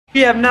We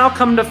have now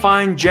come to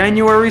find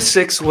January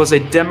 6th was a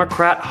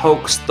Democrat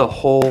hoax the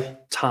whole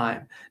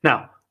time.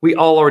 Now, we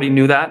all already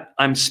knew that.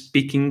 I'm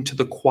speaking to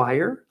the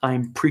choir.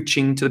 I'm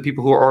preaching to the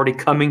people who are already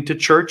coming to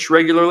church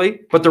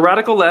regularly. But the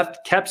radical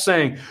left kept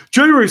saying,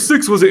 January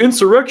 6th was an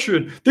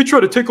insurrection. They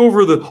tried to take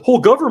over the whole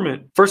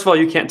government. First of all,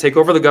 you can't take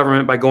over the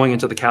government by going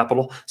into the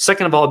Capitol.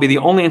 Second of all, it'd be the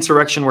only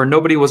insurrection where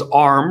nobody was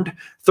armed.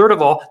 Third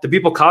of all, the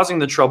people causing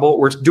the trouble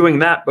were doing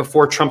that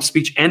before Trump's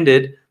speech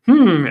ended.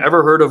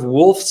 Ever heard of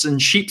wolves in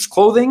sheep's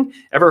clothing?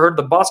 Ever heard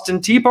the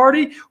Boston Tea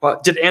Party?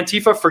 Did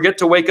Antifa forget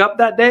to wake up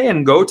that day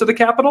and go to the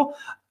Capitol?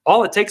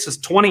 All it takes is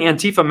 20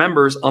 Antifa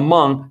members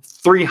among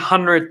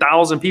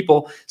 300,000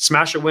 people,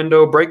 smash a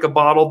window, break a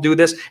bottle, do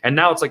this. And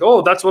now it's like,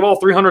 oh, that's what all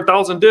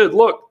 300,000 did.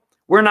 Look,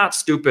 we're not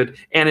stupid.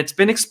 And it's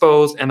been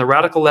exposed and the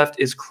radical left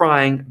is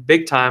crying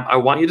big time. I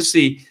want you to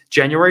see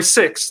January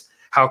 6th,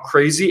 how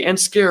crazy and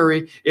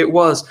scary it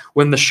was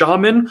when the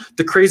shaman,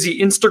 the crazy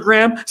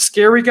Instagram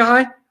scary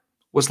guy,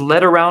 was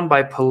led around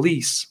by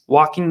police,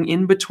 walking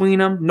in between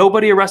them.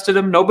 Nobody arrested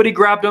him. Nobody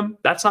grabbed him.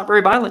 That's not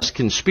very violent.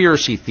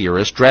 Conspiracy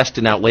theorist dressed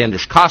in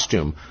outlandish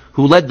costume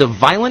who led the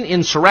violent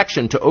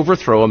insurrection to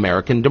overthrow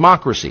American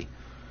democracy.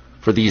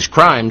 For these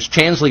crimes,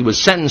 Chansley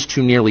was sentenced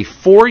to nearly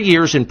 4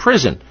 years in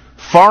prison,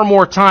 far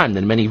more time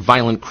than many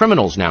violent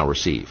criminals now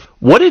receive.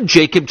 What did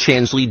Jacob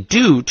Chansley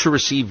do to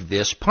receive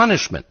this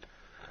punishment?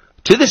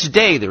 To this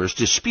day, there is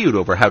dispute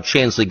over how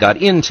Chansley got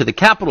into the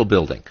Capitol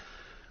building.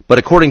 But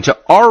according to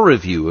our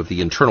review of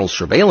the internal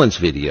surveillance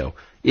video,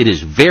 it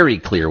is very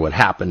clear what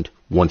happened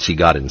once he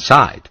got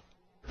inside.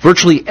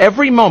 Virtually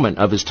every moment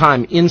of his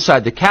time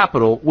inside the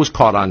Capitol was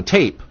caught on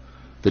tape.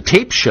 The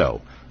tapes show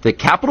that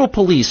Capitol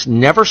Police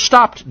never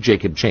stopped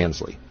Jacob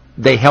Chansley.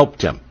 They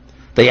helped him.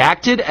 They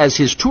acted as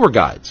his tour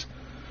guides.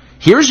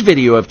 Here's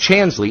video of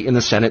Chansley in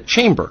the Senate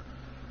chamber.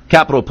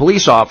 Capitol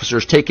Police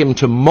officers take him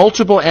to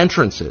multiple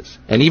entrances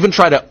and even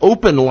try to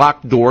open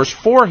locked doors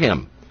for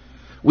him.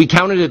 We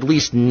counted at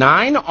least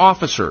 9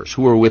 officers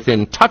who were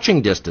within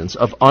touching distance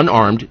of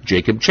unarmed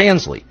Jacob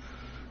Chansley.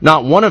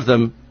 Not one of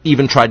them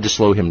even tried to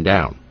slow him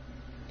down.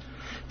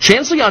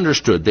 Chansley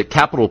understood that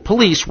Capitol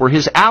Police were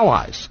his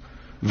allies.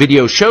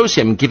 Video shows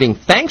him giving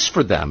thanks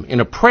for them in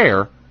a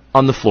prayer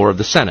on the floor of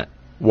the Senate.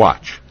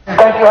 Watch.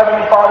 Thank you,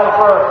 Heavenly Father,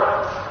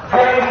 for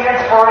giving the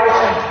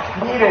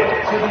inspiration needed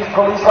to these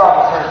police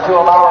officers to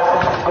allow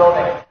us into the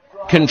building.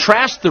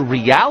 Contrast the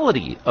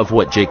reality of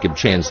what Jacob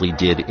Chansley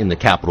did in the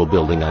Capitol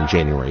building on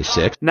January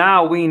 6th.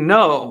 Now we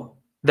know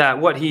that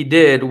what he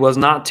did was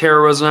not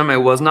terrorism. It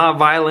was not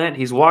violent.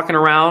 He's walking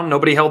around.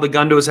 Nobody held a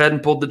gun to his head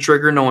and pulled the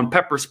trigger. No one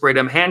pepper sprayed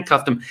him,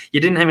 handcuffed him. You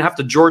didn't even have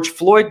to George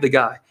Floyd the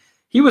guy.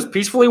 He was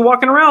peacefully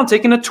walking around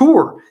taking a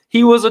tour.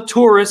 He was a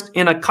tourist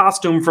in a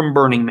costume from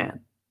Burning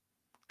Man.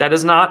 That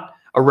is not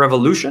a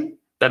revolution.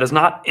 That is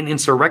not an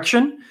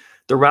insurrection.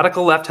 The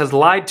radical left has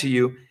lied to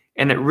you,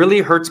 and it really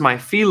hurts my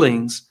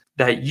feelings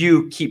that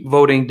you keep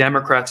voting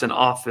Democrats in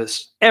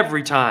office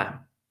every time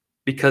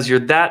because you're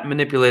that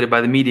manipulated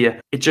by the media.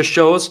 It just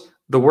shows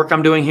the work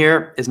I'm doing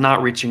here is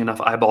not reaching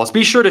enough eyeballs.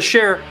 Be sure to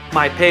share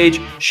my page,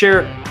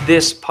 share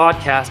this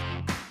podcast.